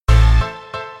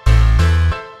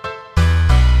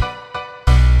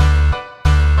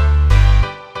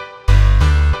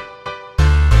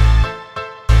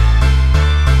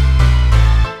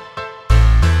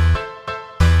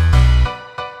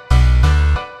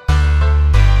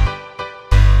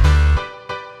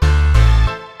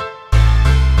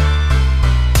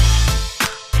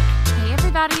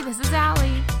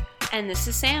And this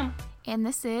is Sam. And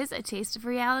this is a Taste of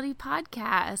Reality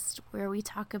podcast where we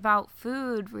talk about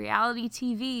food, reality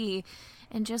TV,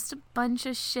 and just a bunch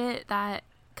of shit that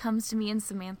comes to me in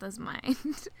Samantha's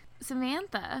mind.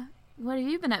 Samantha, what have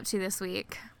you been up to this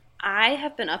week? I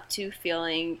have been up to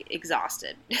feeling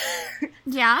exhausted.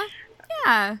 Yeah?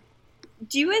 Yeah.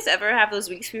 Do you guys ever have those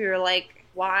weeks where you're like,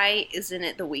 why isn't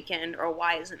it the weekend, or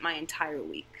why isn't my entire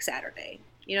week Saturday?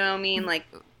 You know what I mean? Like,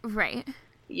 right.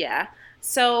 Yeah.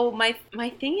 So my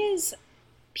thing is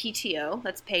PTO,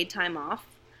 that's paid time off.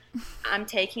 I'm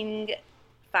taking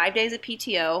 5 days of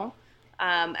PTO,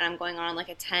 and I'm going on like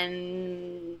a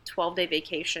 10, 12-day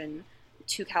vacation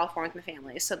to California with my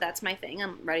family. So that's my thing.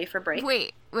 I'm ready for break.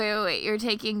 Wait. You're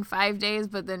taking 5 days,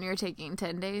 but then you're taking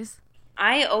 10 days?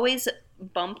 I always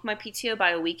bump my PTO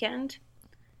by a weekend.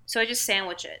 So I just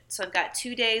sandwich it. So I've got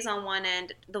 2 days on one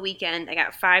end, the weekend. I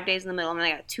got 5 days in the middle, and then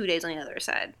I got 2 days on the other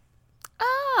side.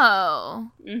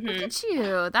 Oh, Look at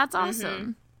you. That's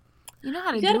awesome. You know how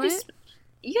to do it?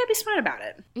 You gotta be smart about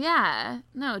it. Yeah.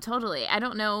 No, totally. I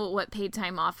don't know what paid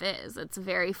time off is. It's a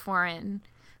very foreign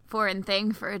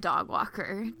thing for a dog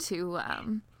walker to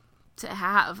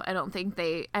have. I don't think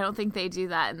they do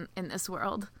that in this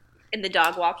world. In the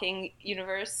dog walking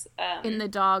universe. In the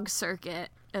dog circuit,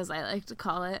 as I like to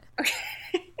call it.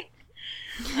 Okay.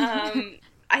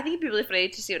 I think it'd be really funny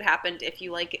to see what happened if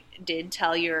you did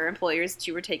tell your employers that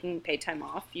you were taking paid time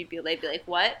off. They'd be like,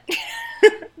 what?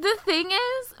 The thing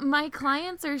is, my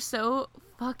clients are so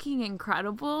fucking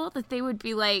incredible that they would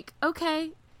be like,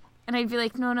 okay. And I'd be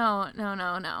like, no.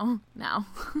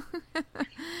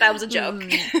 That was a joke.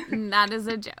 That is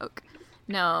a joke.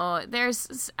 No,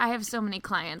 I have so many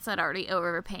clients that already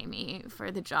overpay me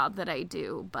for the job that I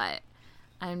do, but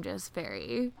I'm just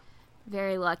very,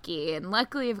 very lucky. And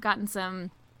luckily I've gotten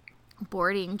some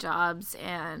boarding jobs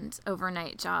and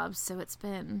overnight jobs, so it's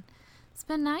been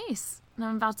nice. And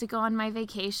I'm about to go on my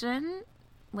vacation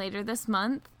later this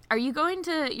month. Where are you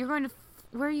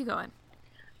going?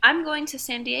 I'm going to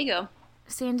San Diego.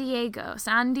 San Diego.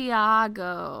 So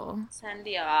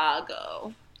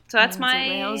that's my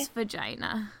whale's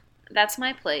vagina. That's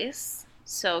my place.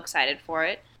 So excited for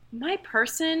it. My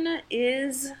person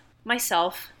is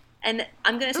myself. And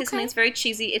I'm going to say something that's very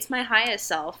cheesy. It's my highest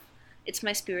self. It's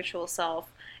my spiritual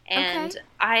self. And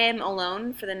I am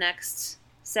alone for the next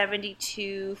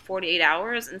 72, 48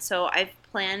 hours. And so I've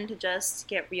planned to just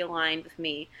get realigned with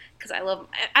me. Because I love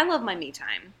my me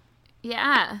time.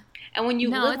 Yeah. And when you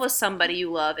live with somebody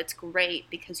you love, it's great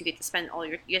because you get to spend a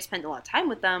lot of time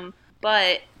with them.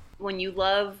 But when you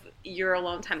love your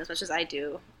alone time as much as I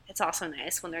do, it's also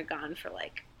nice when they're gone for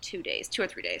 2 days, 2 or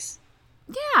 3 days.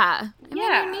 Yeah.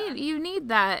 I mean, you need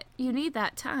that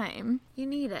time. You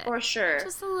need it. For sure.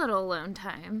 Just a little alone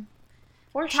time.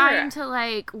 For sure. Time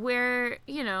to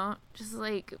just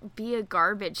be a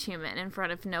garbage human in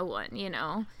front of no one, eat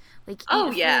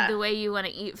food the way you want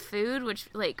to eat food, which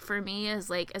for me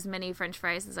is as many French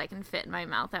fries as I can fit in my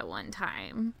mouth at one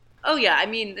time. Oh yeah, I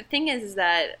mean the thing is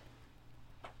that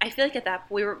I feel like at that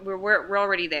point we're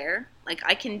already there.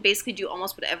 I can basically do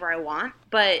almost whatever I want,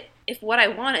 but if what I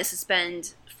want is to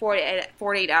spend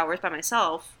 48 hours by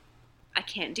myself, I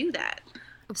can't do that.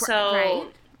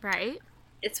 So right.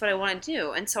 It's what I want to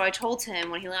do, and so I told him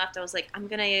when he left, I was like, I'm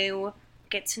gonna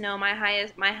get to know my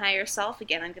higher self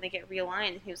again. I'm gonna get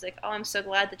realigned. And he was like, oh, I'm so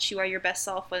glad that you are your best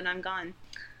self when I'm gone.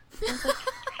 I was like,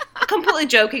 completely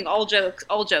joking, all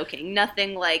joking,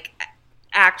 nothing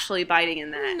actually biting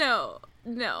in that. No.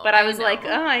 But I was like,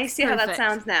 oh, I see how that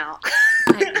sounds now.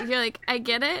 You're like, I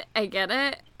get it.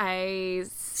 I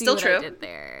see still what true. I did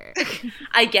there.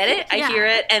 I get it. I hear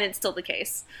it, and it's still the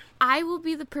case. I will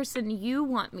be the person you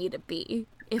want me to be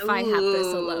if I have this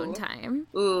alone time.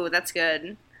 Ooh, that's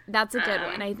good. That's a good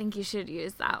one. I think you should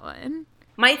use that one.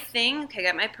 My thing, I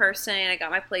got my person, I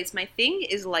got my place. My thing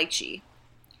is lychee.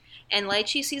 And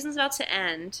lychee season's about to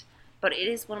end, but it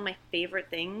is one of my favorite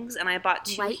things, and I bought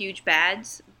 2 huge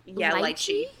bags. Yeah,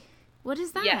 lychee. What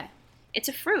is that? Yeah. It's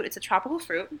a fruit. It's a tropical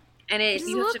fruit. And what does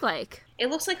it look like? It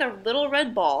looks like a little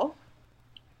red ball.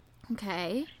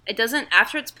 Okay. It doesn't,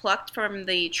 after it's plucked from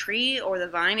the tree or the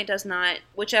vine, it does not,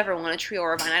 whichever one, a tree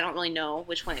or a vine, I don't really know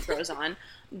which one it grows on,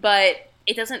 but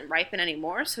it doesn't ripen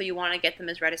anymore, so you want to get them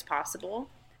as red as possible.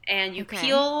 And you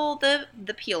peel the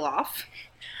peel off.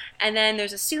 And then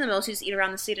there's a seed in the middle, so you just eat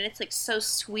around the seed, and it's so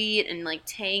sweet and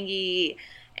tangy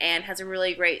and has a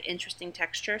really great, interesting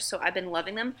texture. So I've been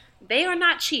loving them. They are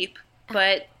not cheap,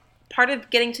 but part of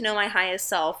getting to know my highest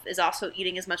self is also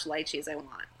eating as much lychee as I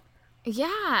want.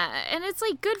 Yeah, and it's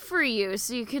like good for you,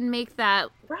 so you can make that,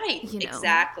 Right. you know.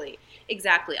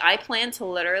 Exactly. I plan to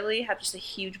literally have just a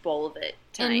huge bowl of it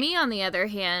tonight. And me, on the other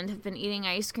hand, have been eating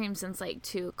ice cream since like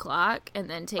 2:00 and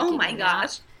then Oh taking my a nap.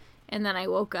 gosh. And then I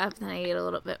woke up and I ate a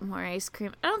little bit more ice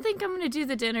cream. I don't think I'm going to do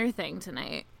the dinner thing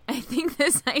tonight. I think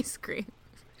this ice cream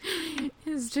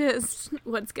is just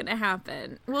what's going to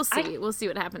happen. We'll see. We'll see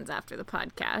what happens after the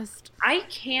podcast. I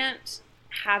can't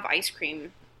have ice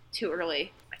cream too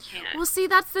early. I can't. Well, see,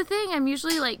 that's the thing. I'm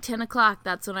usually like 10 o'clock.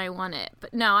 That's when I want it.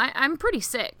 But no, I'm pretty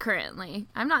sick currently.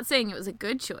 I'm not saying it was a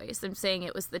good choice. I'm saying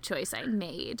it was the choice I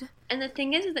made. And the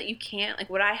thing is that you can't, like,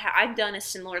 what I've done a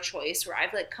similar choice where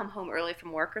I've, like, come home early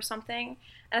from work or something.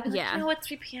 And I've been like, you know what,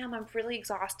 3 p.m., I'm really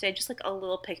exhausted. Just, like, a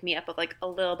little pick-me-up of, like, a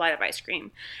little bite of ice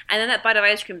cream. And then that bite of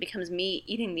ice cream becomes me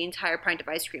eating the entire pint of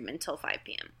ice cream until 5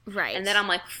 p.m. Right. And then I'm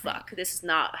like, fuck, this is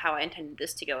not how I intended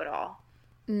this to go at all.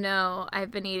 No,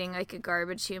 I've been eating like a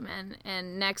garbage human.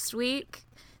 And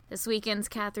this weekend's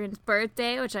Catherine's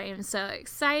birthday, which I am so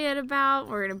excited about.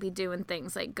 We're going to be doing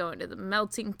things like going to the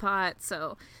melting pot.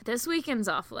 So this weekend's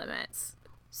off limits.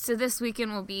 So this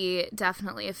weekend will be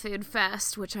definitely a food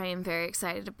fest, which I am very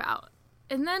excited about.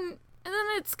 And then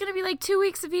it's going to be like 2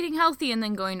 weeks of eating healthy and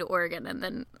then going to Oregon. And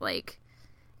then like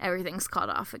everything's caught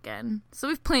off again. So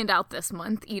we've planned out this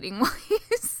month eating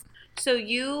wise. So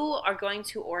you are going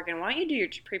to Oregon. Why don't you do your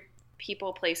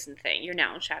people, place, and thing? Your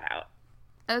noun shout out.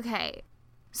 Okay.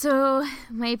 So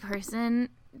my person,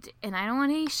 and I don't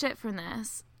want any shit from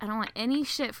this. I don't want any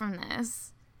shit from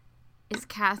this. Is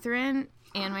Catherine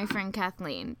and my friend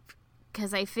Kathleen.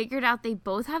 Because I figured out they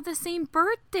both have the same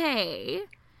birthday.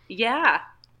 Yeah.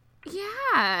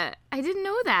 Yeah. I didn't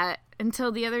know that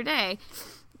until the other day.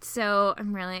 So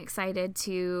I'm really excited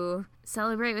to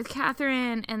celebrate with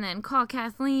Catherine and then call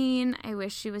Kathleen. I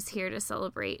wish she was here to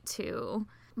celebrate too.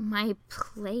 My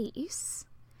place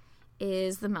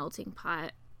is the melting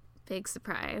pot. Big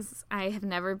surprise. I have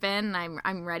never been.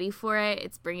 I'm ready for it.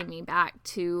 It's bringing me back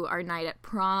to our night at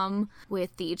prom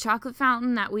with the chocolate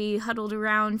fountain that we huddled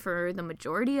around for the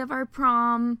majority of our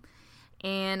prom.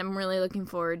 And I'm really looking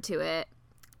forward to it.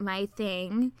 My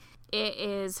thing, it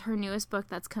is her newest book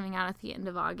that's coming out at the end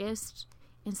of August.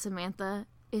 And Samantha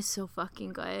is so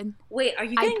fucking good. Wait, are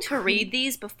you getting to read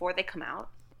these before they come out?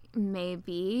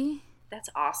 Maybe. That's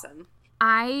awesome.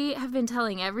 I have been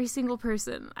telling every single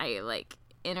person I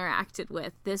interacted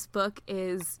with, this book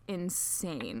is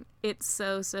insane. It's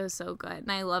so good.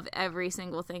 And I love every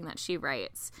single thing that she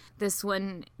writes. This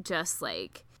one just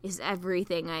is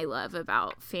everything I love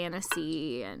about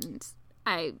fantasy, and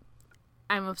I'm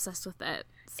obsessed with it.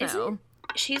 So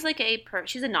she's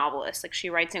she's a novelist. Like, she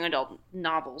writes young adult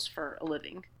novels for a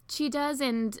living. She does,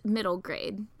 and middle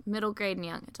grade and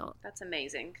young adult. That's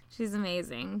amazing. She's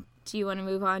amazing. Do you want to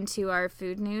move on to our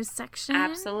food news section?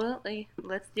 Absolutely.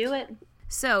 Let's do it.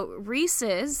 So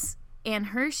Reese's and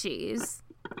Hershey's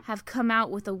have come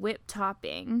out with a whipped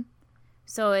topping.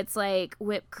 So it's like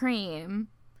whipped cream,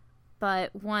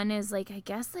 but one is I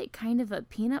guess kind of a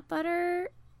peanut butter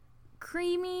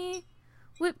creamy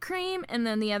whipped cream, and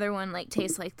then the other one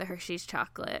tastes like the Hershey's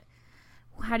chocolate.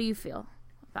 How do you feel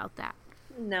about that?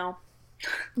 No.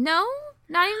 No?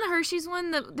 Not even the Hershey's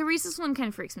one? The Reese's one kind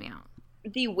of freaks me out.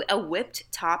 A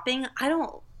whipped topping?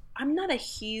 I'm not a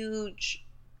huge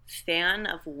fan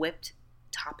of whipped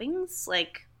toppings.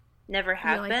 Never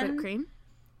have been. Whipped cream?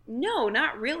 No,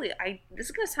 not really. This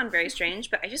is going to sound very strange,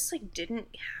 but I just didn't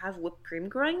have whipped cream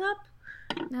growing up.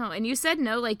 No, and you said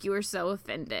no you were so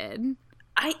offended.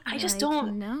 I just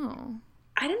don't know.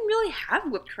 I didn't really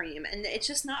have whipped cream, and it's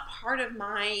just not part of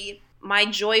my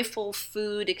joyful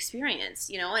food experience,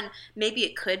 and maybe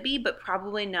it could be, but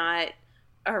probably not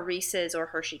a Reese's or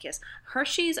Hershey Kiss.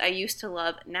 Hershey's I used to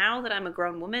love. Now that I'm a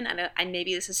grown woman, and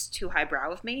maybe this is too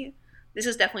highbrow of me, this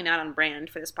is definitely not on brand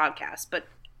for this podcast, but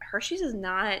Hershey's is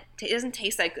not, it doesn't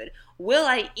taste that good. Will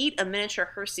I eat a miniature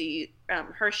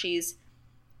Hershey's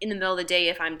in the middle of the day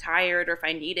if I'm tired or if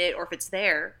I need it or if it's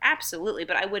there? Absolutely,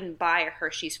 but I wouldn't buy a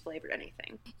Hershey's flavored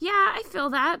anything. Yeah, I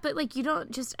feel that, but you don't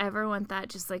just ever want that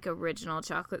just original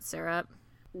chocolate syrup.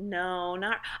 No,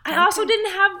 not. I also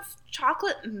didn't have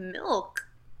chocolate milk.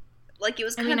 It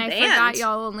was kind of banned. I forgot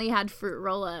y'all only had fruit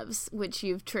roll-ups, which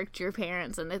you've tricked your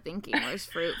parents into thinking was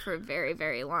fruit for a very,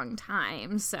 very long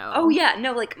time. So. Oh yeah,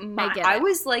 no, I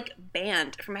was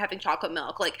banned from having chocolate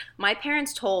milk. My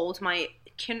parents told my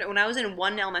when I was in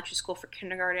one elementary school for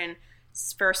kindergarten,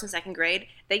 first and second grade,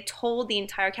 they told the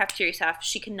entire cafeteria staff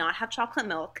she cannot have chocolate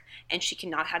milk and she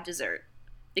cannot have dessert.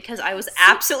 Because I was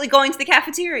absolutely going to the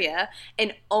cafeteria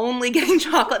and only getting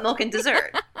chocolate milk and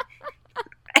dessert.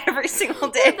 every single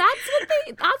day. Well,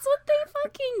 that's what they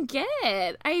fucking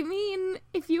get. I mean,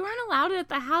 if you weren't allowed it at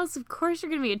the house, of course you're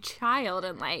gonna be a child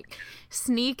and like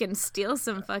sneak and steal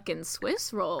some fucking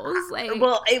Swiss rolls. Like,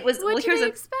 well, it was. What do they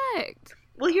expect?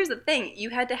 Well, here's the thing. You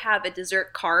had to have a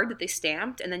dessert card that they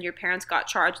stamped, and then your parents got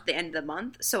charged at the end of the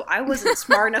month. So I wasn't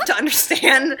smart enough to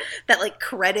understand that, like,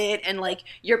 credit and, like,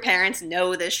 your parents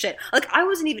know this shit. Like, I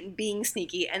wasn't even being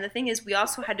sneaky. And the thing is, we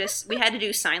also had to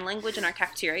do sign language in our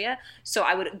cafeteria. So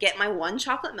I would get my one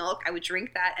chocolate milk, I would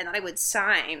drink that, and then I would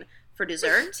sign for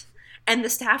dessert. And the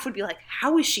staff would be like,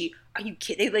 how is she? Are you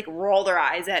kidding? They, like, roll their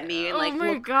eyes at me. And, like, oh,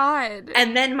 my God.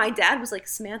 And then my dad was like,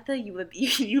 Samantha,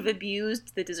 you've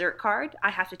abused the dessert card. I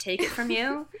have to take it from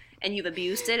you. And you've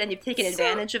abused it. And you've taken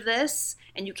advantage of this.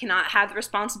 And you cannot have the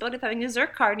responsibility of having a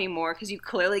dessert card anymore because you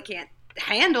clearly can't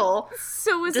handle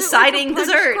deciding it like a punch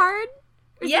dessert. Card?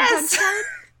 Yes.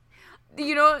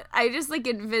 You know, I just, like,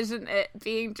 envision it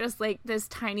being just, like, this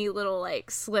tiny little, like,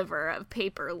 sliver of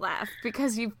paper left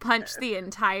because you've punched the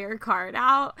entire card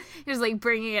out. You're just, like,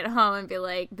 bringing it home and be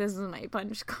like, this is my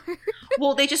punch card.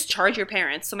 Well, they just charge your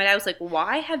parents. So my dad was like,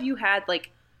 why have you had,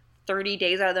 like, 30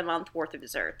 days out of the month worth of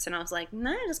desserts? And I was like,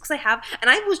 nah, just because I have. And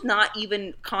I was not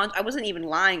even, I wasn't even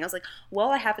lying. I was like,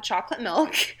 well, I have a chocolate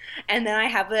milk, and then I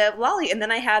have a lolly, and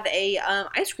then I have a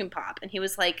ice cream pop. And he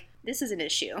was like, this is an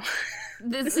issue.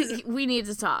 We need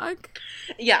to talk.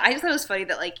 Yeah, I just thought it was funny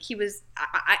that, like, he was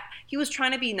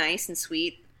trying to be nice and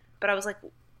sweet, but I was like,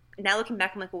 now looking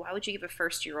back, I'm like, well, why would you give a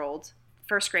first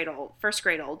grade old,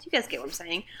 you guys get what I'm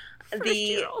saying,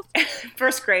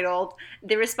 first grade old,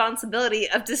 the responsibility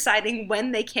of deciding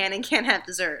when they can and can't have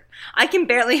dessert. I can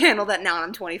barely handle that now, and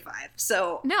I'm 25,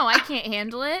 so. No, I can't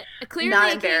handle it. Clearly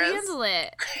I can't handle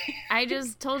it. I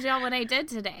just told y'all what I did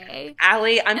today.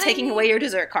 Allie, I'm taking away your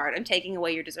dessert card.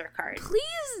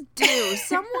 Please do.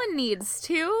 Someone needs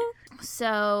to.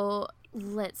 So,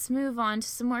 let's move on to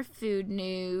some more food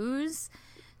news.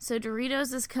 So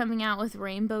Doritos is coming out with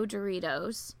Rainbow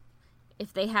Doritos,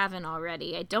 if they haven't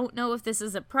already. I don't know if this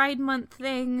is a Pride Month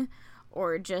thing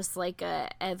or just like a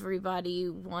everybody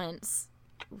wants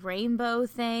rainbow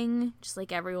thing, just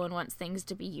like everyone wants things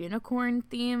to be unicorn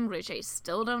themed, which I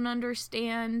still don't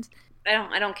understand.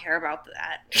 I don't care about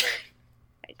that.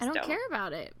 I don't care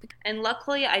about it. And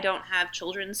luckily I don't have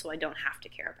children, so I don't have to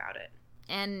care about it.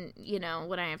 And, you know,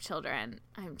 when I have children,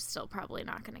 I'm still probably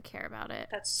not going to care about it.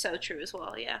 That's so true as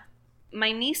well, yeah.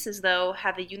 My nieces, though,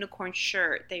 have a unicorn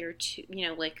shirt. They are,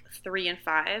 3 and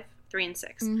 5, 3 and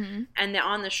 6. Mm-hmm. And they're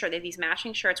on the shirt. They have these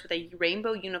matching shirts with a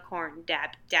rainbow unicorn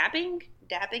dabbing?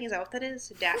 Dabbing, is that what that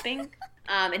is? Dapping?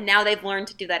 And now they've learned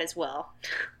to do that as well.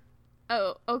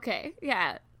 Oh, okay.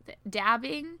 Yeah.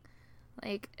 Dabbing.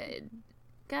 Like,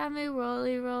 got me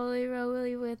roly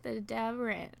with a dab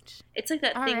ranch. It's like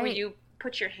that thing where you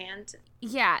put your hand.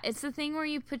 Yeah, it's the thing where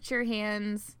you put your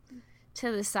hands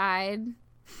to the side.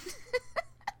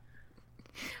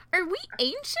 Are we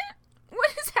ancient?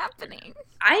 What is happening?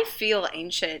 I feel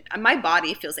ancient. My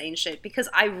body feels ancient because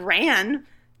I ran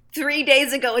 3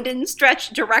 days ago and didn't stretch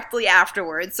directly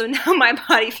afterwards. So now my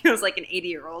body feels like an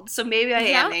 80-year-old. So maybe I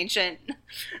am ancient.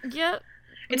 Yep.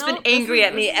 It's been angry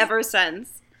at me ever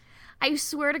since. I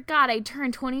swear to God, I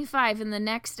turned 25 and the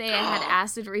next day I had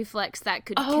acid reflux that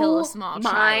could kill a small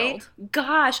child. Oh my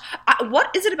gosh. What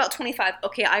is it about 25?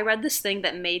 Okay, I read this thing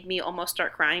that made me almost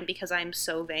start crying because I'm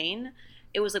so vain.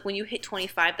 It was like when you hit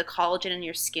 25, the collagen in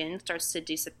your skin starts to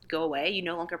go away. You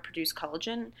no longer produce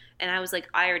collagen. And I was like,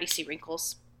 I already see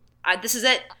wrinkles. This is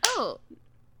it. Oh.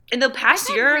 In the past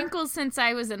I've year, had wrinkles since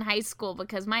I was in high school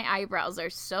because my eyebrows are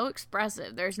so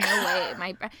expressive. There's no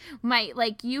way my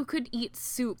like you could eat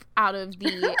soup out of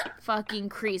the fucking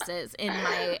creases in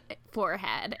my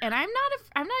forehead, and I'm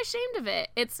not ashamed of it.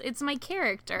 It's my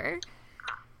character.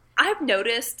 I've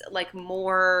noticed like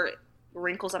more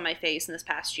wrinkles on my face in this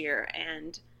past year,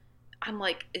 and I'm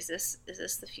like, is this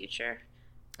the future?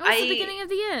 Oh, it's the beginning of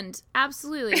the end.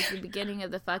 Absolutely, it's the beginning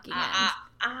of the fucking end.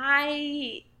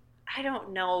 I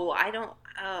don't know.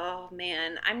 Oh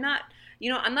man. I'm not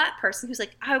that person who's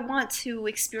like, I want to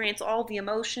experience all the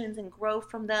emotions and grow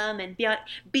from them and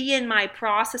be in my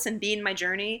process and be in my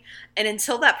journey. And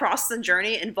until that process and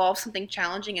journey involves something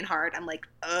challenging and hard, I'm like,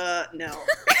 no.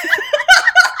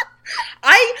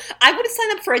 I would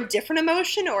sign up for a different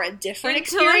emotion or a different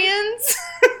experience.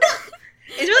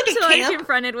 Is there like until a camp? I'm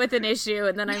confronted with an issue,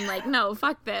 and then I'm like, no,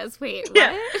 fuck this. Wait, what?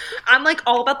 Yeah. I'm like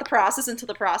all about the process until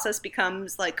the process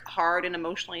becomes like hard and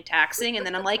emotionally taxing, and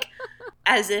then I'm like,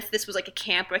 as if this was like a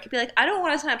camp where I could be like, I don't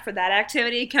want to sign up for that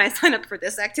activity. Can I sign up for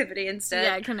this activity instead?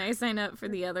 Yeah, can I sign up for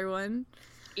the other one?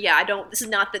 Yeah, I don't. This is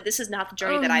not the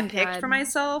journey that I picked for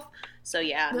myself. So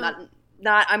yeah,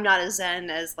 I'm not as zen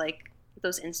as like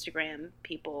those Instagram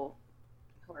people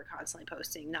who are constantly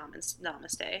posting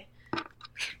namaste.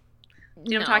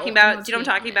 Do you know what I'm talking about? Do you know what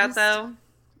I'm talking about, though?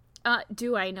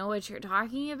 Do I know what you're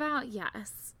talking about?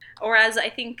 Yes. Or as I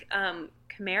think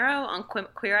Camaro on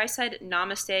Queer Eye said,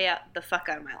 namaste the fuck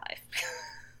out of my life.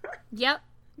 Yep.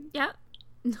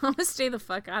 Namaste the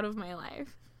fuck out of my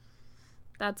life.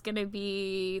 That's going to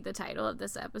be the title of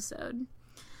this episode.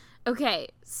 Okay,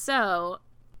 so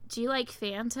do you like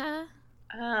Fanta?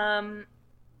 Do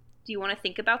you want to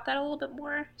think about that a little bit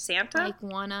more? Santa? Like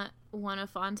wanna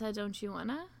Fanta, don't you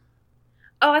wanna?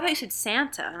 Oh, I thought you said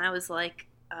Santa, and I was like,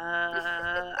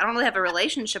 I don't really have a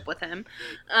relationship with him.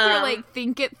 You're like,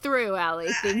 think it through,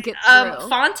 Allie. Think it through.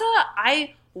 Fanta,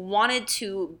 I wanted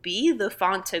to be the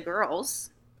Fanta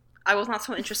girls. I was not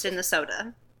so interested in the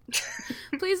soda.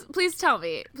 Please tell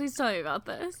me. Please tell me about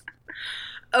this.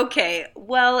 Okay,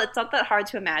 well, it's not that hard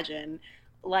to imagine.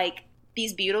 Like,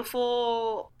 these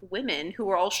beautiful women who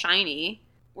were all shiny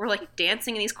were, like,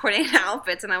 dancing in these coordinated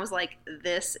outfits, and I was like,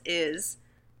 this is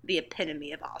the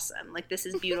epitome of awesome. Like, this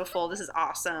is beautiful. This is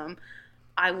awesome.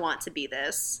 I want to be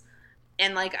this.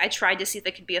 And, like, I tried to see if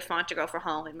there could be a Fanta girl for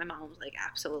Halloween. My mom was like,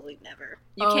 absolutely never.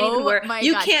 You can't even wear...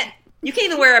 You can't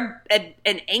even wear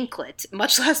an anklet,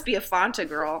 much less be a Fanta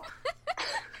girl.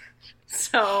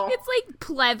 So... It's like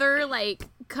pleather, like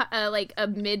a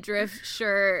midriff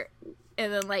shirt,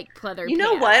 and then, like, pleather You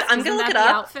know pants. what? I'm going to look it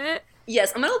up. Outfit?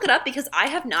 Yes, I'm going to look it up because I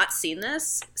have not seen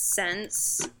this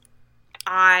since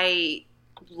I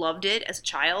loved it as a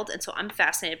child, and so I'm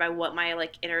fascinated by what my,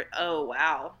 like, inner... Oh,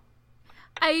 wow.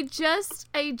 I just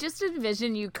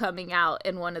envision you coming out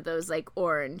in one of those, like,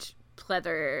 orange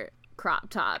pleather crop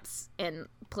tops and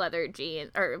pleather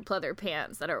jeans or pleather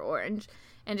pants that are orange,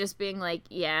 and just being like,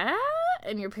 yeah,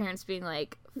 and your parents being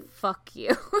like, fuck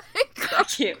you.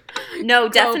 Fuck you. No,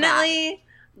 definitely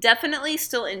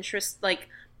still like,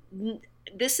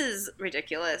 this is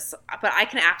ridiculous, but I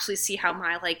can actually see how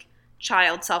my, like,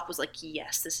 child self was like,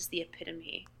 yes, this is the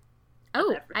epitome.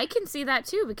 Oh, I can see that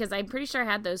too, because I'm pretty sure I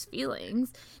had those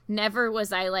feelings. Never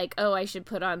was I like, oh, I should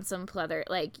put on some pleather.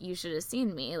 Like, you should have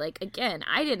seen me. Like, again,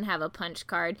 I didn't have a punch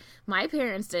card. My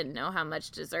parents didn't know how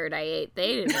much dessert I ate.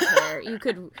 They didn't care.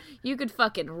 You could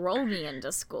fucking roll me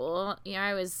into school. You know,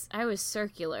 I was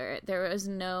circular. There was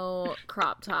no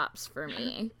crop tops for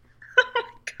me. Oh my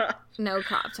god. No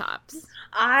crop tops.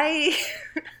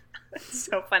 It's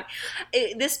so funny.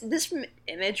 This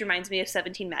image reminds me of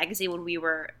 17 magazine when we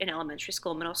were in elementary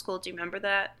school, middle school. Do you remember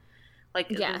that? Like,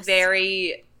 yes. The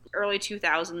very early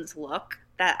 2000s look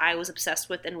that I was obsessed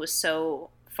with and was so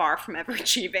far from ever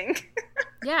achieving.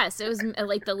 Yes, it was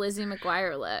like the Lizzie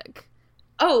McGuire look.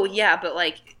 Oh, yeah, but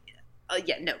like,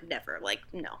 yeah, no, never. Like,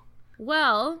 no.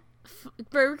 Well,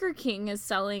 Burger King is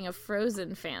selling a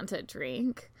frozen Fanta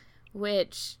drink,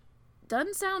 which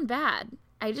doesn't sound bad.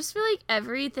 I just feel like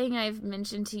everything I've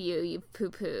mentioned to you, you've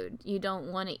poo-pooed. You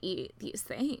don't want to eat these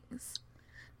things.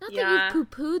 Not that you've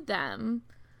poo-pooed them,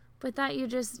 but that you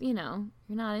just, you know,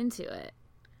 you're not into it.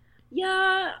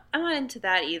 Yeah, I'm not into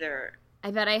that either.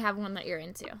 I bet I have one that you're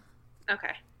into.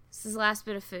 Okay. This is the last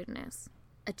bit of food news.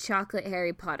 A chocolate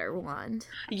Harry Potter wand.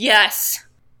 Yes.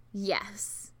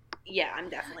 Yes. Yeah, I'm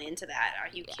definitely into that.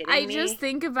 Are you kidding me? I just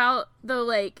think about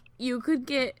you could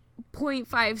get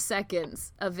 0.5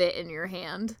 seconds of it in your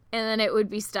hand, and then it would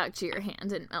be stuck to your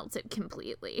hand and melted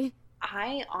completely.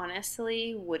 I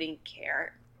honestly wouldn't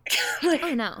care. Like,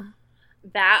 oh no.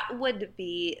 That would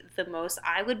be the most...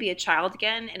 I would be a child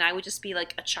again, and I would just be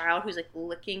like a child who's like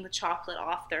licking the chocolate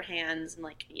off their hands, and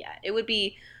like, yeah, it would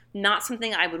be not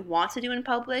something I would want to do in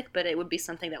public, but it would be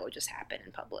something that would just happen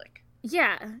in public.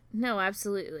 Yeah, no,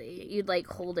 absolutely. You'd like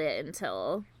hold it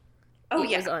until... Oh,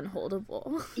 it was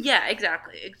unholdable. Yeah,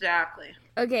 exactly.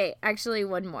 Okay, actually,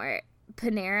 one more.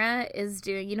 Panera is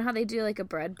doing... You know how they do, like, a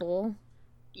bread bowl?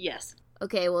 Yes.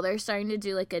 Okay, well, they're starting to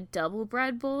do, like, a double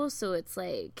bread bowl, so it's,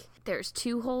 like, there's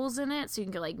 2 holes in it, so you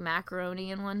can get, like,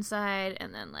 macaroni in one side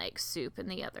and then, like, soup in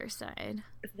the other side.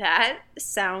 That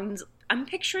sounds... I'm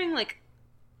picturing, like,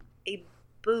 a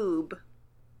boob.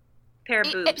 Pair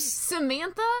of boobs.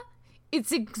 Samantha,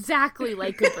 it's exactly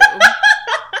like a boob.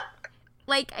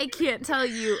 Like, I can't tell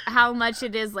you how much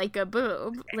it is like a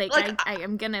boob. Like I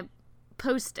am gonna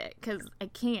post it, because I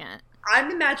can't.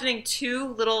 I'm imagining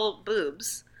 2 little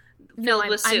boobs filled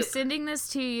with soup. I'm sending this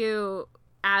to you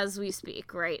as we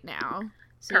speak right now.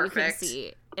 So Perfect. You can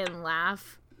see and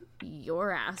laugh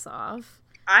your ass off.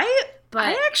 I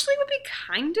actually would be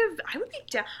I would be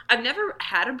down. I've never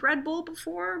had a bread bowl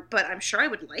before, but I'm sure I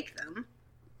would like them.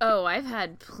 Oh, I've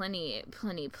had plenty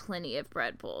of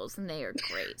bread bowls, and they are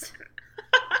great.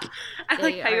 I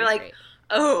like how you're like,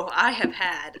 oh, I have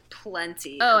had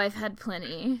plenty. Oh, I've had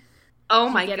plenty. Oh Do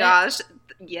you my get gosh.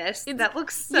 Yes, that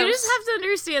looks so... You just have to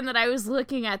understand that I was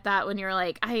looking at that when you're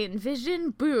like, I envision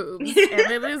boobs, and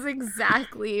it is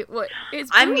exactly what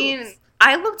it's boobs. I mean,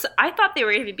 I thought they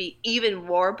were going to be even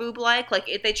more boob-like. Like,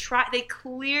 if they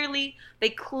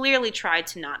clearly tried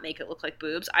to not make it look like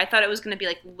boobs. I thought it was going to be,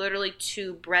 like, literally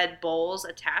two bread bowls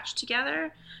attached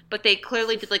together, but they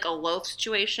clearly did, like, a loaf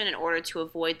situation in order to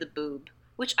avoid the boob.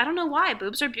 Which, I don't know why.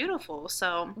 Boobs are beautiful,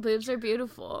 so... Boobs are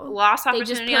beautiful. Lost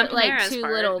opportunity on Panera's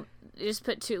part. You just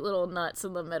put two little nuts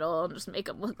in the middle and just make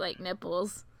them look like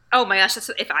nipples. Oh my gosh,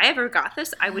 if I ever got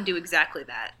this, I would do exactly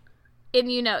that.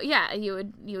 And you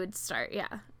would start,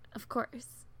 of course.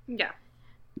 Yeah.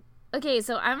 Okay,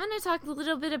 so I'm going to talk a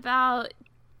little bit about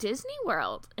Disney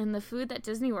World and the food that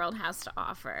Disney World has to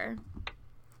offer.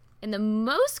 In the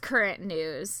most current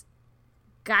news,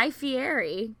 Guy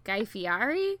Fieri,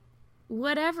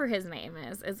 whatever his name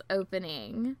is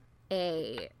opening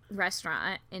a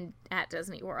restaurant at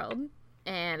Disney World,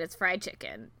 and it's fried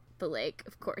chicken. But, like,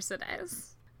 of course it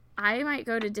is. I might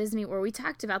go to Disney World. We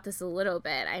talked about this a little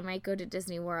bit. I might go to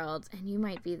Disney World, and you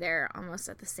might be there almost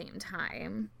at the same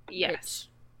time. Yes. Which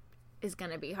is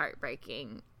going to be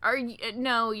heartbreaking.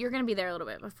 No, you're going to be there a little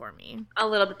bit before me. A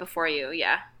little bit before you,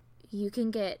 yeah. You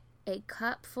can get a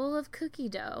cup full of cookie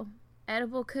dough,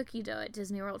 edible cookie dough at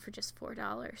Disney World for just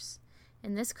 $4.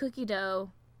 And this cookie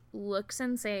dough looks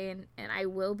insane, and I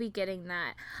will be getting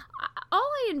that. All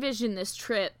I envision this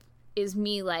trip is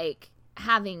me, like,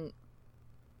 having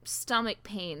stomach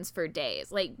pains for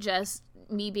days. Like, just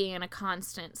me being in a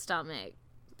constant stomach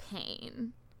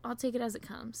pain. I'll take it as it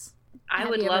comes. I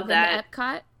would love that.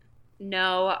 Epcot?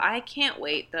 No, I can't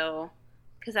wait, though,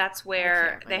 because that's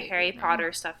where the Harry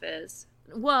Potter stuff is.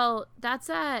 Well, that's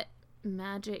at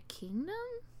Magic Kingdom?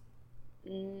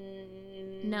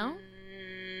 No?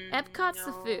 Epcot's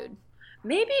the food.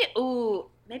 Maybe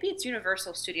it's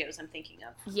Universal Studios I'm thinking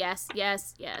of. Yes.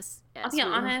 I'll be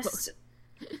honest.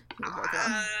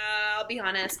 I'll be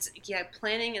honest. Yeah,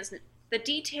 the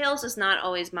details is not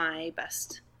always my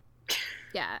best.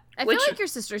 Yeah. I feel like your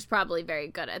sister's probably very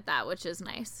good at that, which is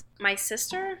nice. My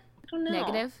sister? I don't know.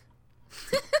 Negative?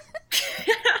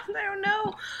 I don't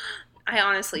know. I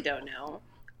honestly don't know.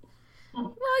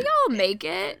 Well, y'all make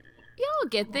it. Y'all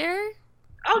get there.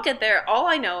 I'll get there. All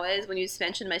I know is when you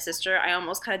mentioned my sister, I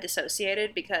almost kind of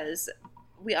dissociated because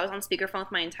I was on speakerphone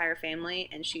with my entire family,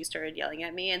 and she started yelling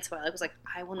at me, and so I was like,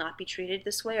 I will not be treated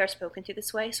this way or spoken to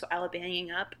this way, so I will be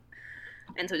hanging up.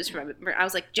 And so I just remember, I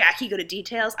was like, Jackie, go to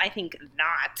details? I think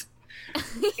not.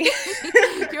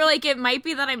 You're like, it might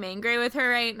be that I'm angry with her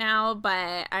right now,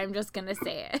 but I'm just going to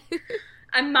say it.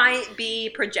 I might be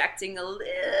projecting a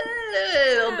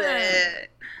little bit.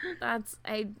 That's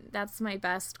my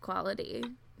best quality.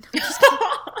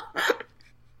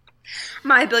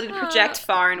 My ability to project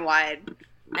far and wide.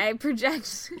 I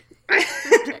project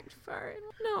far and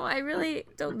wide. No, I really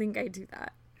don't think I do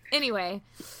that. Anyway,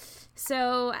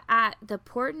 so at the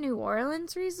Port New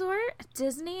Orleans Resort at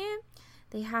Disney,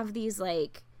 they have these,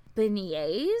 like,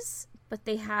 beignets, but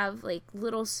they have, like,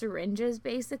 little syringes,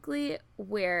 basically,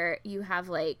 where you have,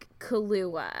 like,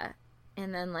 Kahlua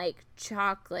and then, like,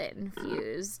 chocolate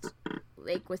infused,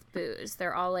 like, with booze.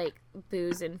 They're all, like,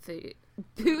 booze infused.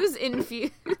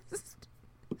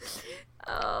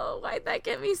 Oh, why'd that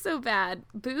get me so bad?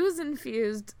 Booze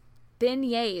infused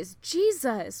beignets.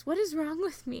 Jesus, what is wrong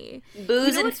with me?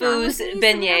 Booze infused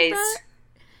beignets.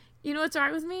 You know what's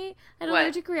wrong with me? I had an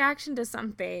allergic reaction to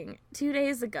something 2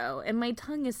 days ago, and my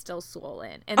tongue is still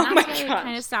swollen. And that's why I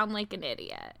kind of sound like an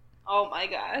idiot. Oh my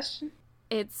gosh.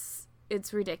 It's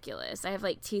ridiculous. I have,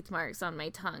 like, teeth marks on my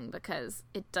tongue because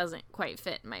it doesn't quite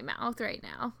fit in my mouth right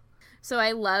now. So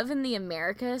I love in the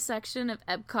America section of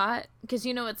Epcot, because,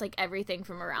 you know, it's, like, everything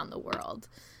from around the world.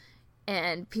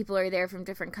 And people are there from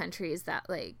different countries that,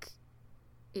 like,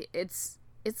 it's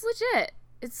legit.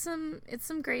 It's some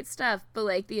great stuff, but,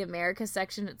 like, the America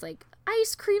section, it's, like,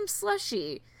 ice cream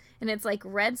slushy, and it's, like,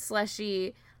 red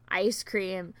slushy, ice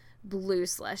cream, blue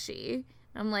slushy.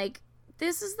 I'm like,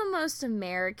 this is the most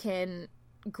American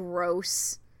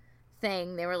gross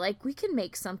thing. They were like, we can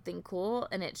make something cool,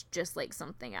 and it's just, like,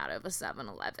 something out of a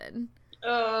 7-Eleven.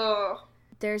 Oh.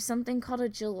 There's something called a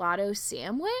gelato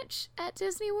sandwich at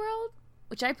Disney World,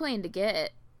 which I plan to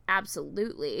get,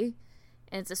 absolutely.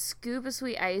 And it's a scoop of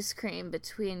sweet ice cream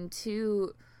between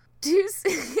two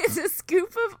it's a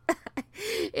scoop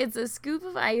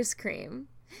of ice cream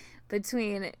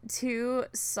between two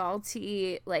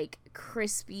salty, like,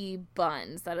 crispy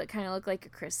buns that kind of look like a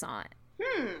croissant.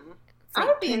 I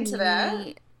would be into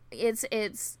that.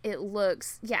 It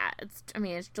looks, it's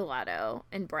gelato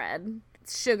and bread.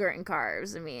 It's sugar and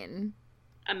carbs. I mean,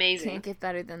 Amazing. Can't get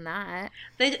better than that.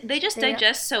 They just They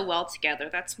digest so well together.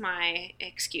 That's my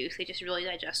excuse. They just really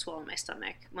digest well in my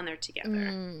stomach when they're together.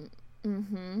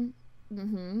 mm-hmm.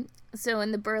 Mm-hmm. So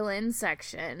in the Berlin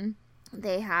section,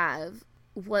 they have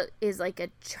what is like a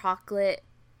chocolate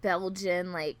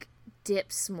Belgian like dip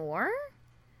s'more.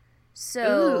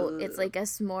 So it's Ooh. like a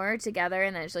s'more together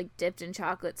and then it's like dipped in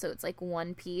chocolate, so it's like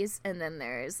one piece, and then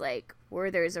there's like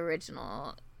Werther's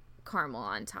original caramel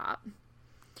on top.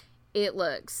 It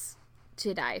looks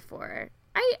to die for.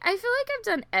 I feel like I've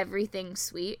done everything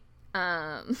sweet.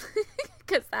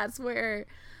 Because that's where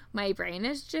my brain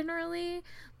is generally.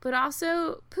 But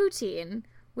also poutine,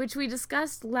 which we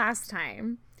discussed last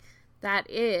time. That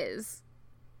is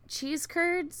cheese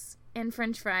curds and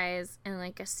french fries and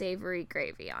like a savory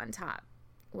gravy on top.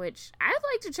 Which I'd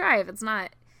like to try if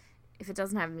it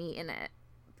doesn't have meat in it.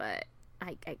 But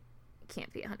I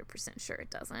can't be 100% sure it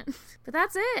doesn't. But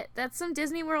that's it. That's some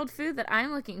Disney World food that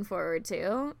I'm looking forward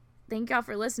to. Thank y'all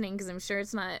for listening, because I'm sure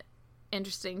it's not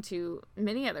interesting to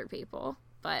many other people.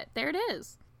 But there it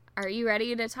is. Are you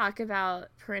ready to talk about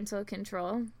parental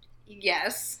control?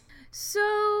 Yes.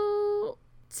 So,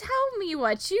 tell me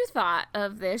what you thought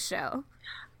of this show.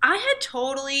 I had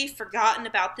totally forgotten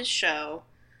about this show,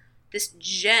 this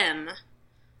gem.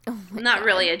 Oh my Not God.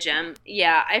 really a gem.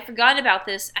 Yeah, I forgot about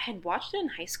this. I had watched it in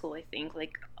high school, I think.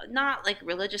 Like, not like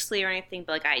religiously or anything,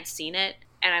 but like I had seen it.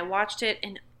 And I watched it,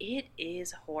 and it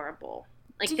is horrible.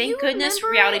 Like, Do you thank goodness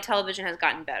remember reality it? television has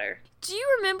gotten better. Do you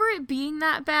remember it being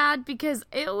that bad? Because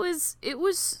it was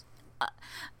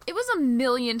a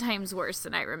million times worse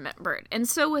than I remembered. And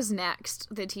so was Next,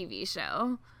 the TV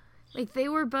show. Like, they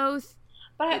were both...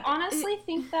 But I honestly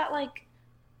think that, like,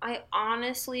 it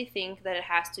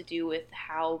has to do with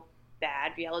how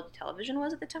bad reality television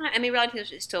was at the time. I mean, reality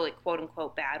television is still, like,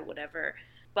 quote-unquote bad, whatever.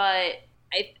 But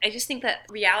I just think that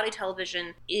reality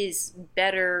television is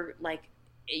better, like,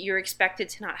 you're expected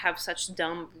to not have such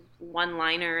dumb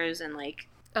one-liners and, like...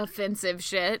 offensive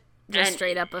shit. Just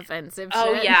straight up offensive shit.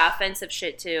 Oh, yeah, offensive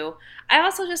shit, too. I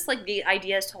also just, like, the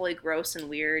idea is totally gross and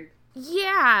weird.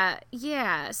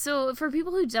 Yeah. So for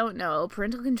people who don't know,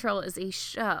 Parental Control is a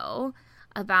show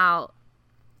about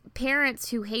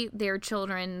parents who hate their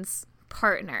children's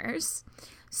partners.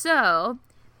 So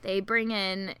they bring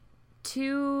in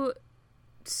two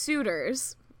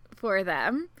suitors for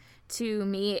them to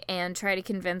meet and try to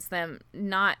convince them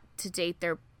not to date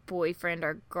their boyfriend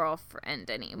or girlfriend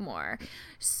anymore.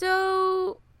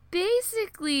 So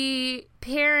basically,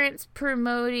 parents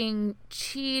promoting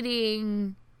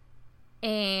cheating,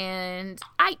 and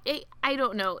I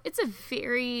don't know. It's a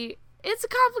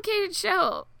complicated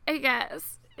show, I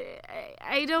guess.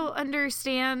 I don't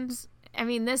understand. I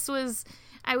mean,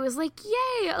 I was like,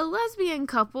 yay, a lesbian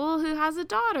couple who has a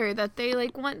daughter that they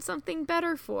like want something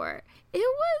better for. It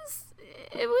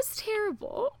was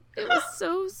terrible. It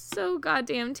was so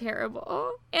goddamn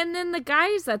terrible. And then the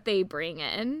guys that they bring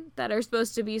in that are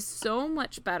supposed to be so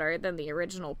much better than the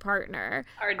original partner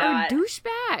Are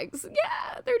douchebags.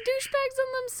 Yeah, they're douchebags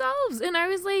in themselves. And I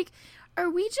was like, are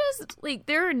we just, like,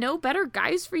 there are no better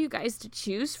guys for you guys to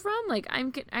choose from? Like,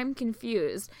 I'm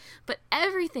confused. But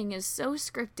everything is so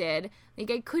scripted.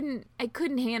 Like, I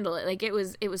couldn't handle it. Like, it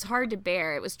was hard to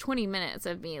bear. It was 20 minutes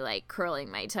of me, like, curling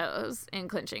my toes and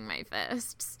clenching my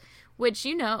fists. Which,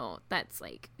 that's,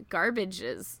 like,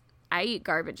 I eat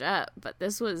garbage up. But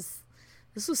this was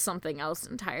something else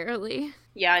entirely.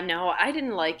 Yeah, no, I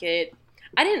didn't like it.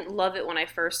 I didn't love it when I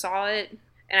first saw it.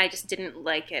 And I just didn't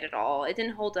like it at all. It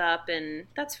didn't hold up, and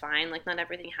that's fine. Like, not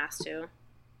everything has to.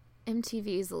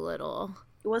 MTV's a little...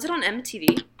 Was it on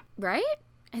MTV? Right?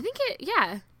 I think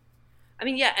yeah. I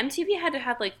mean, yeah, MTV had to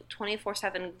have, like,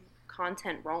 24/7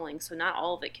 content rolling, so not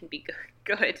all of it can be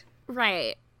good.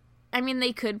 Right. I mean,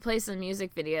 they could play some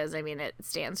music videos. I mean, it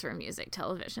stands for music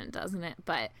television, doesn't it?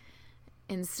 But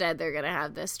instead, they're going to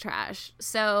have this trash.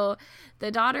 So the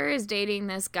daughter is dating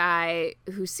this guy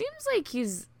who seems like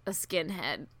he's a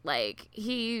skinhead. Like,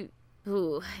 he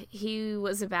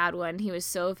was a bad one. He was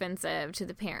so offensive to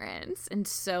the parents and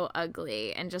so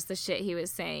ugly, and just the shit he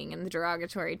was saying and the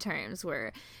derogatory terms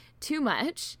were too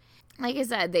much. Like I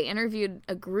said, they interviewed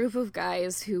a group of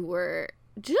guys who were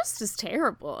just as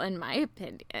terrible, in my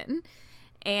opinion,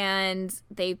 and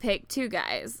they picked two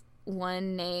guys,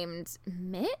 one named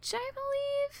Mitch, I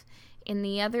believe, and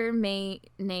the other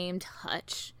named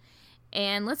Hutch.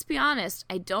 And let's be honest,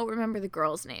 I don't remember the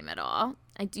girl's name at all.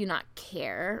 I do not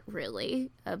care,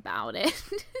 really, about it.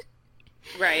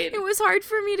 Right. It was hard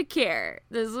for me to care.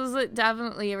 This was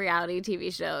definitely a reality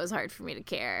TV show. It was hard for me to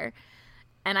care.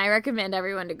 And I recommend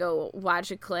everyone to go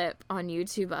watch a clip on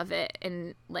YouTube of it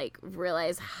and, like,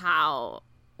 realize how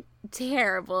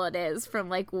terrible it is from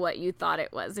like what you thought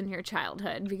it was in your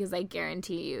childhood, because I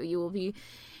guarantee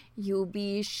you'll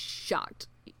be shocked.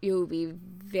 You'll be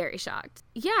very shocked.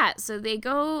 Yeah, so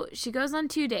she goes on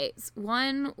 2 dates.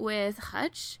 One with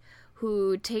Hutch,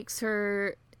 who takes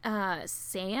her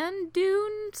sand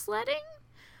dune sledding,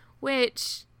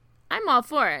 which I'm all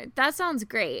for. That sounds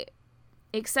great,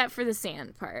 except for the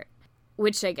sand part,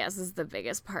 which I guess is the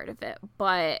biggest part of it.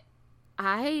 But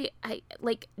I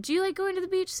like, do you like going to the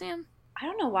beach, Sam? I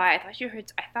don't know why. I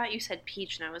thought you said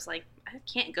peach, and I was like, I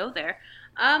can't go there.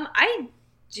 I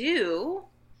do.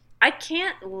 I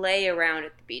can't lay around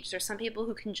at the beach. There's some people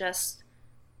who can just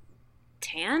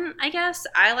tan, I guess.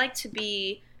 I like to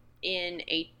be in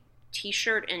a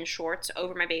t-shirt and shorts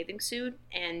over my bathing suit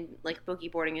and like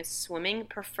boogie boarding and swimming,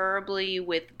 preferably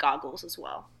with goggles as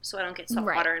well, so I don't get salt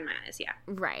water in my eyes. Yeah.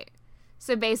 Right.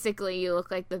 So basically you look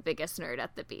like the biggest nerd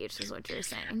at the beach is what you're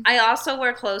saying. I also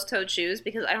wear closed-toed shoes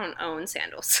because I don't own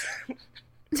sandals. What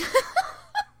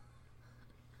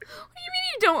do you mean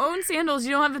you don't own sandals?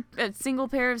 You don't have a single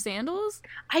pair of sandals?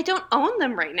 I don't own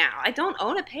them right now. I don't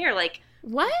own a pair. Like,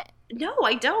 what? No,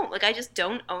 I don't. Like, I just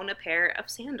don't own a pair of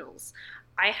sandals.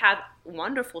 I have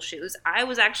wonderful shoes. I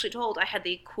was actually told I had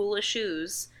the coolest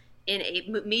shoes in a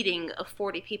meeting of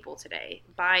 40 people today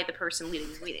by the person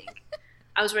leading the meeting.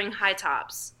 I was wearing high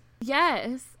tops.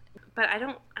 Yes. But I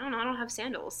don't know. I don't have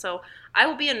sandals. So I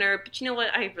will be a nerd, but you know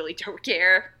what? I really don't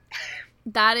care.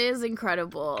 That is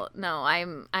incredible. No,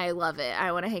 I love it.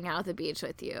 I want to hang out at the beach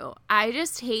with you. I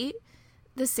just hate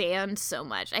the sand so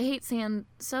much. I hate sand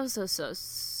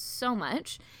so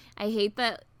much. I hate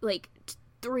that, like,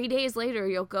 3 days later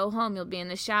you'll go home, you'll be in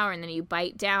the shower, and then you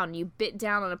bit down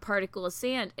on a particle of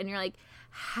sand, and you're like,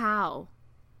 how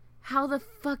the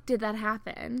fuck did that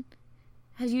happen?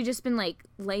 Have you just been, like,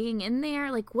 laying in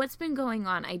there? Like, what's been going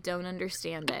on? I don't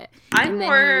understand it. I'm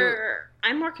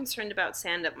more concerned about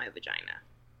sand up my vagina.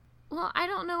 Well, I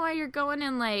don't know why you're going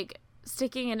and, like,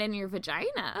 sticking it in your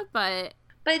vagina, but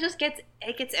it just gets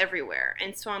everywhere.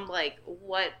 And so I'm like,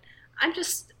 what? I'm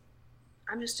just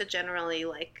a generally,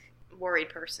 like, worried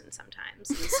person sometimes.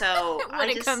 And so when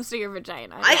it comes to your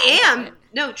vagina. I am.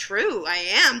 No, true. I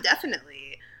am, definitely.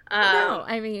 No,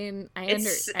 I mean,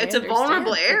 it's a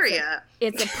vulnerable area.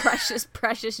 It's a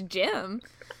precious gem.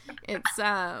 It's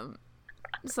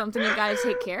something you gotta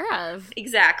take care of.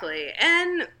 Exactly.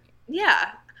 And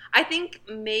yeah, I think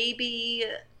maybe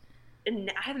I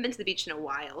haven't been to the beach in a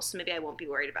while, so maybe I won't be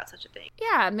worried about such a thing.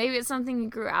 Yeah, maybe it's something you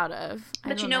grew out of.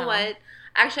 But you know what?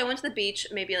 Actually, I went to the beach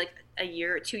maybe like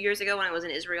 2 years ago when I was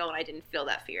in Israel, and I didn't feel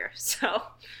that fear. So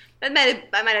I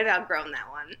might have outgrown that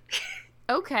one.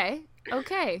 Okay.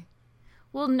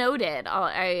 Well, noted.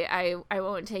 I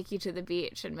won't take you to the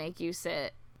beach and make you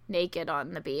sit naked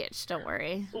on the beach. Don't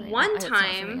worry. One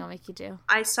time, I'll make you do.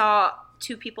 I saw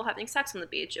 2 people having sex on the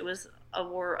beach. It was a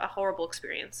horrible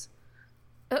experience.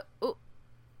 It was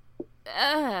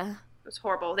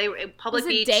horrible. They were in public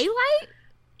beach. Was it daylight?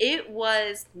 It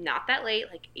was not that late,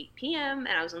 like 8 p.m.,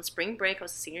 and I was on spring break. I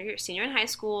was a senior in high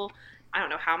school. I don't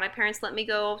know how my parents let me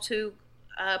go to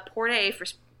Port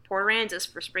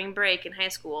Aransas for spring break in high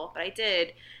school, but I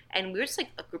did. And we were just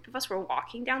like, a group of us were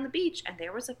walking down the beach, and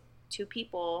there was 2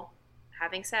 people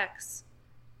having sex.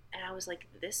 And I was like,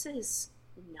 this is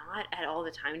not at all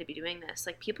the time to be doing this.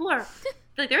 Like, people are,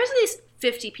 like, there's at least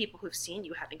 50 people who've seen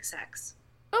you having sex.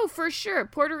 Oh, for sure.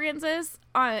 Port Aransas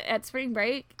at spring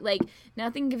break, like,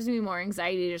 nothing gives me more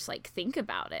anxiety to just, like, think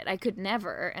about it. I could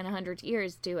never in 100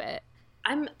 years do it.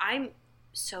 I'm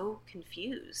so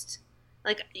confused.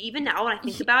 Like, even now when I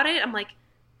think about it, I'm like,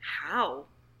 how?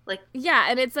 Like, yeah,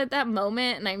 and it's at that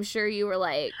moment, and I'm sure you were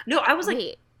like, no, I was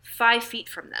like 5 feet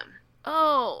from them.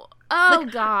 Oh, like,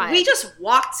 God. We just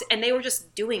walked, and they were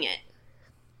just doing it.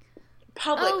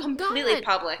 Completely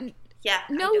public. Yeah.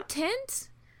 No tent?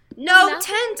 No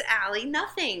tent, Allie.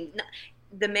 Nothing. No.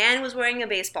 The man was wearing a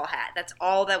baseball hat. That's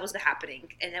all that was happening,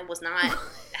 and it was not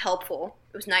helpful.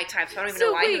 It was nighttime, so I don't even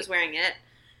know why he was wearing it.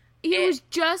 He was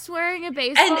just wearing a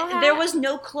baseball hat? And there was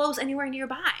no clothes anywhere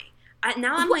nearby.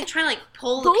 Now I'm like trying to like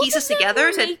pull the pieces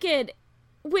together. Naked.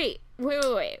 Wait.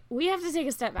 We have to take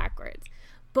a step backwards.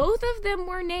 Both of them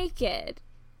were naked.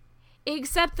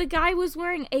 Except the guy was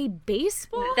wearing a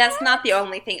baseball hat? That's not the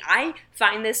only thing. I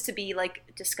find this to be, like,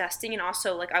 disgusting, and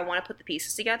also, like, I want to put the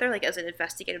pieces together, like, as an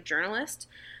investigative journalist.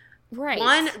 Right.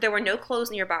 One, there were no clothes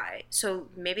nearby, so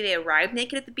maybe they arrived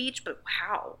naked at the beach, but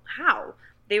how? How?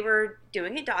 They were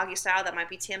doing it doggy style. That might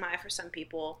be TMI for some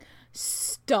people.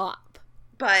 Stop.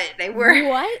 But they were...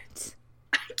 What?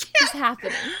 Is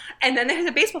happening? And then they had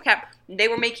a baseball cap. They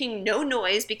were making no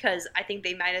noise because I think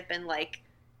they might have been, like,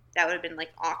 that would have been,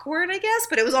 like, awkward, I guess,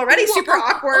 but it was already super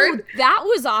awkward. Oh, that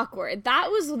was awkward. That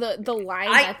was the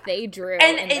line that they drew.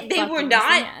 And they were not,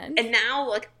 sand. and now,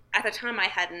 like, at the time I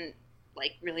hadn't,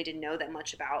 like, really didn't know that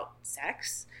much about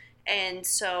sex, and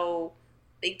so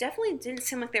they definitely didn't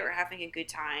seem like they were having a good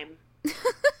time.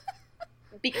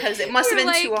 Because it must have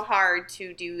been too hard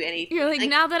to do anything. You're like,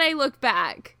 now that I look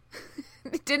back,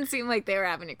 it didn't seem like they were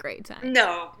having a great time.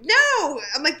 No.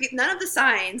 I'm like, none of the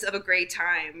signs of a great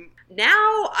time.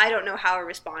 Now, I don't know how I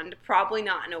respond. Probably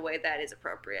not in a way that is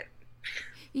appropriate.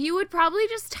 You would probably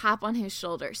just tap on his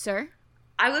shoulder, sir.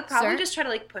 I would probably just try to,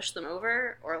 like, push them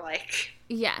over or, like,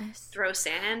 yes, throw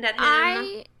sand at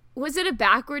him. Was it a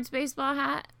backwards baseball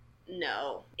hat?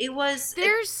 No. It was...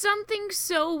 There's something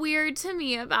so weird to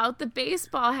me about the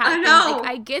baseball hat. I know. Like,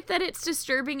 I get that it's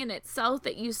disturbing in itself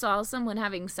that you saw someone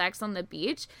having sex on the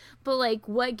beach, but, like,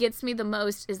 what gets me the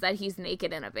most is that he's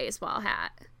naked in a baseball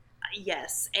hat.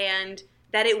 Yes, and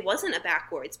that it wasn't a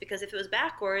backwards, because if it was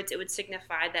backwards, it would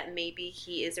signify that maybe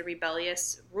he is a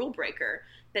rebellious rule breaker.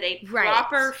 That a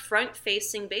proper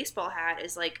front-facing baseball hat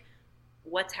is like,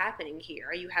 what's happening here?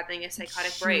 Are you having a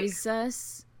psychotic break?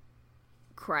 Jesus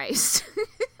Christ.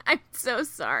 I'm so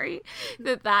sorry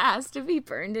that has to be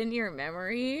burned in your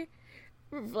memory,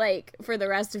 like, for the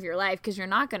rest of your life, because you're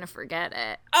not going to forget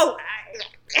it. Oh,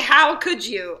 how could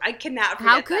you? I cannot forget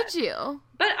How could you?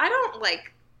 But I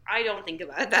don't think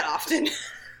about it that often.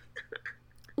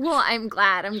 Well, I'm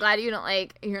glad you don't,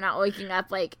 like, you're not waking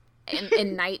up, like,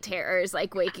 in night terrors,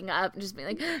 like, waking up and just being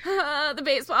like, the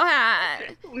baseball hat.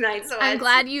 Night sweats. I'm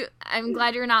glad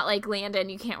you're not like Landon.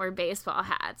 You can't wear baseball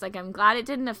hats. Like, I'm glad it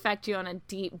didn't affect you on a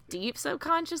deep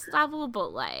subconscious level.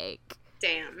 But, like,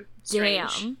 damn,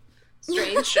 strange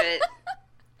shit.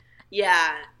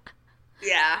 Yeah.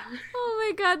 Oh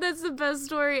my God, that's the best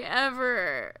story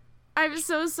ever. I'm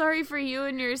so sorry for you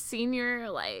and your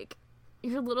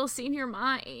little senior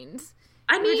mind.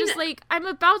 I mean, you're just like, I'm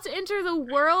about to enter the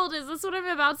world. Is this what I'm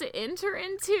about to enter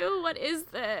into? What is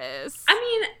this? I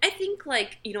mean, I think,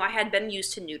 like, you know, I had been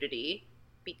used to nudity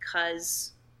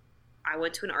because I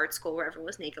went to an art school where everyone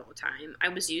was naked all the time. I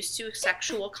was used to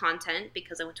sexual content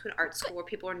because I went to an art school where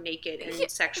people were naked and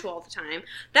sexual all the time.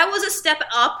 That was a step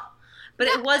up, but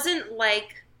it wasn't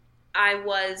like I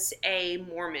was a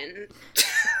Mormon.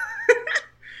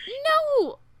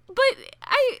 No! But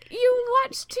you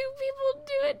watched two people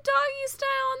do it doggy style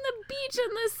on the beach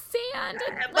in the sand,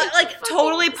 and, like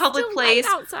totally public place.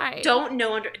 Outside.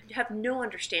 Have no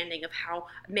understanding of how.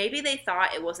 Maybe they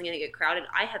thought it wasn't going to get crowded.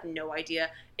 I have no idea.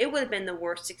 It would have been the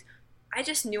worst. I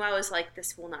just knew I was like,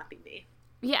 this will not be me.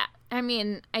 Yeah, I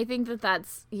mean, I think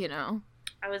that's, you know.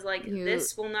 I was like,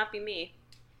 this will not be me.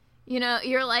 You know,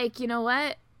 you're like, you know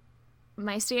what?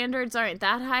 My standards aren't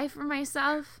that high for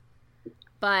myself.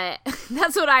 But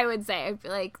that's what I would say. I'd be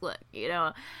like, look, you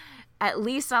know, at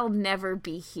least I'll never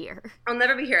be here. I'll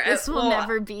never be here. This will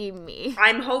never be me.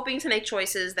 I'm hoping to make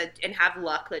choices and have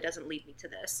luck that doesn't lead me to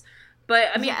this. But,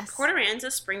 I mean, yes. Port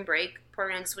Aransas spring break,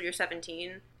 Port Aransas when you're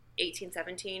 17, 18,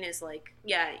 17 is like,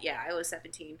 yeah, I was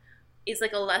 17. It's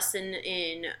like a lesson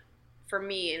in, for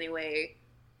me anyway,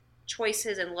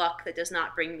 choices and luck that does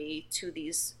not bring me to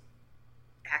these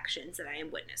actions that I am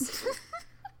witnessing.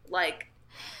 Like...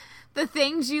 The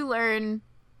things you learn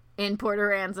in Port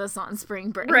Aransas on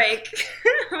spring break. Right.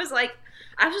 I was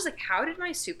just like, how did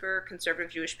my super conservative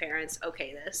Jewish parents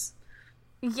okay this?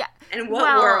 Yeah. In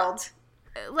what world?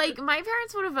 Like, my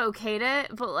parents would have okayed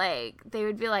it, but, like, they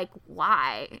would be like,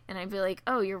 why? And I'd be like,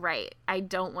 oh, you're right. I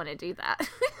don't want to do that.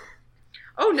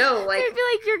 Oh, no. Like, they'd be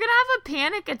like, you're going to have a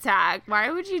panic attack.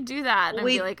 Why would you do that? And I'd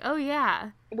be like, oh, yeah.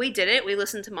 We did it. We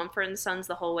listened to Mumford & Sons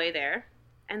the whole way there.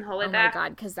 And the whole way back. Oh my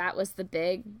God, because that was the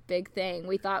big thing.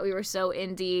 We thought we were so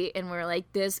indie, and we're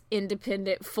like this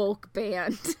independent folk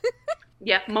band.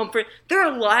 Yeah, Mumford. They're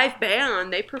a live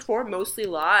band. They perform mostly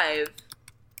live.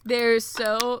 They're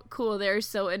so cool. They're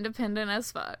so independent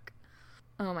as fuck.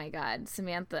 Oh my God,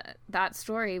 Samantha, that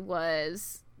story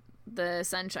was the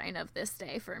sunshine of this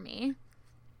day for me.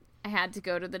 I had to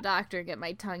go to the doctor and get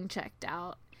my tongue checked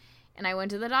out. And I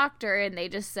went to the doctor, and they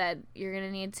just said, you're going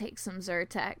to need to take some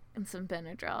Zyrtec and some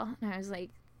Benadryl. And I was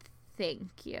like,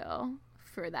 thank you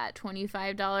for that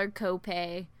 $25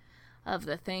 copay of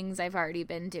the things I've already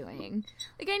been doing.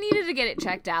 Like, I needed to get it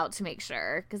checked out to make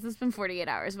sure, because it's been 48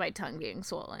 hours of my tongue being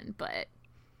swollen. But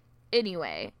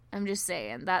anyway, I'm just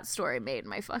saying, that story made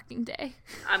my fucking day.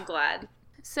 I'm glad.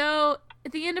 So,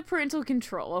 at the end of Parental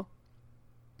Control,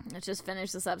 let's just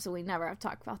finish this up so we never have to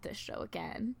talk about this show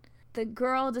again. The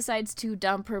girl decides to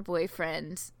dump her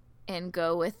boyfriend and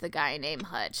go with the guy named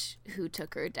Hutch who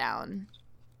took her down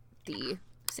the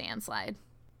sand slide.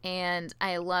 And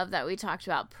I love that we talked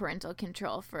about parental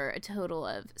control for a total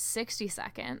of 60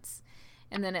 seconds.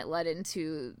 And then it led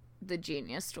into the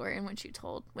genius story in which you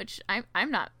told, which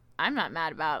I'm not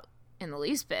mad about in the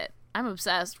least bit. I'm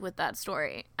obsessed with that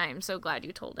story. I'm so glad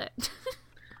you told it.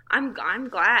 I'm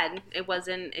glad it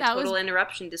wasn't a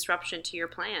total disruption to your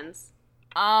plans.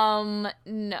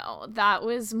 No, that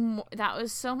was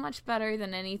so much better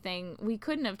than anything. We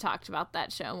couldn't have talked about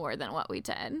that show more than what we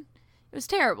did. It was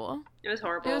terrible. It was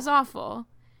horrible. It was awful.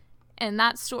 And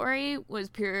that story was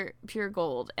pure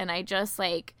gold. And I just,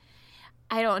 like,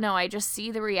 I don't know, I just see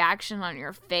the reaction on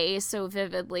your face so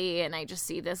vividly, and I just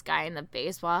see this guy in the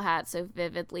baseball hat so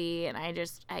vividly, and I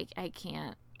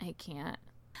can't.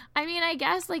 I mean, I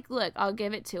guess, like, look, I'll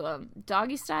give it to him.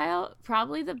 Doggy style,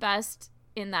 probably the best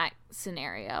in that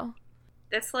scenario.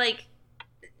 That's, like,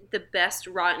 the best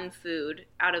rotten food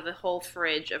out of a whole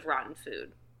fridge of rotten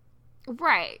food.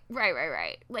 Right.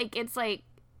 Like, it's like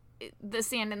the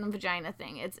sand in the vagina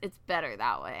thing. It's better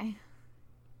that way.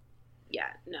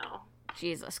 Yeah, no.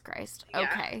 Jesus Christ. Yeah.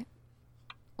 Okay.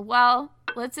 Well,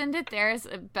 let's end it there. It's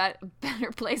a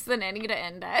better place than any to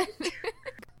end it.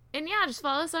 And yeah, just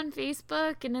follow us on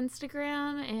Facebook and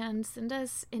Instagram and send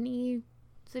us any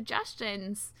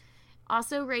suggestions.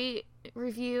 Also, rate,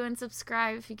 review, and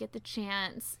subscribe if you get the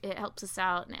chance. It helps us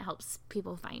out and it helps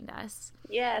people find us.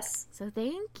 Yes. So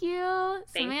thank you.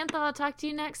 Samantha, I'll talk to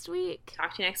you next week.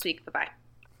 Talk to you next week. Bye-bye.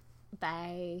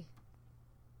 Bye.